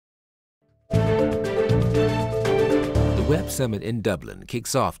Web Summit in Dublin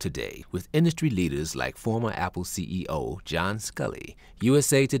kicks off today with industry leaders like former Apple CEO John Sculley.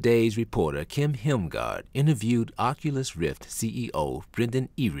 USA Today's reporter Kim Hjelmgaard interviewed Oculus Rift CEO Brendan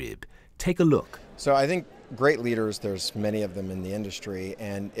Iribe. Take a look. So I think great leaders, there's many of them in the industry,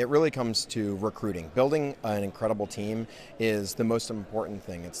 and it really comes to recruiting. Building an incredible team is the most important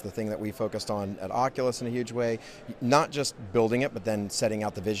thing. It's the thing that we focused on at Oculus in a huge way. Not just building it, but then setting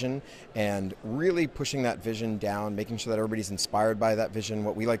out the vision and really pushing that vision down, making sure that everybody's inspired by that vision.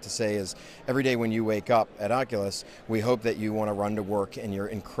 What we like to say is every day when you wake up at Oculus, we hope that you want to run to work and you're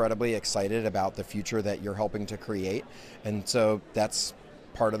incredibly excited about the future that you're helping to create. And so that's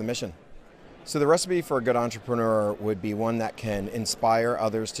part of the mission. So the recipe for a good entrepreneur would be one that can inspire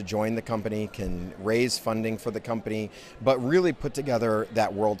others to join the company, can raise funding for the company, but really put together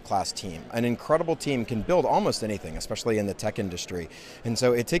that world-class team. An incredible team can build almost anything, especially in the tech industry. And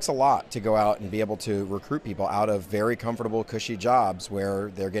so it takes a lot to go out and be able to recruit people out of very comfortable, cushy jobs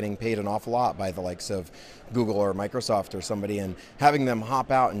where they're getting paid an awful lot by the likes of Google or Microsoft or somebody, and having them hop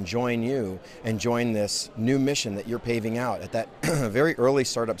out and join you and join this new mission that you're paving out at that very early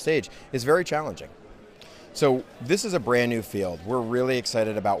startup stage is very challenging. So this is a brand new field. We're really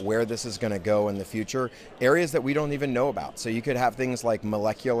excited about where this is going to go in the future, areas that we don't even know about. So you could have things like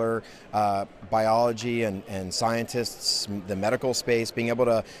molecular biology and scientists, the medical space, being able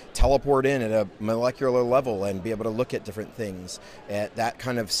to teleport in at a molecular level and be able to look at different things at that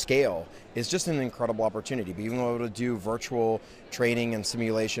kind of scale is just an incredible opportunity. Being able to do virtual training and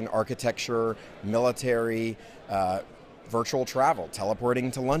simulation, architecture, military, virtual travel, teleporting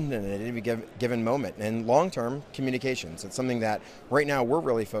to London at any given moment, and long-term communications. It's something that right now we're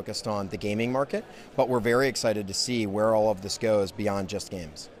really focused on the gaming market, but we're very excited to see where all of this goes beyond just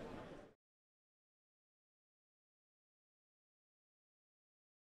games.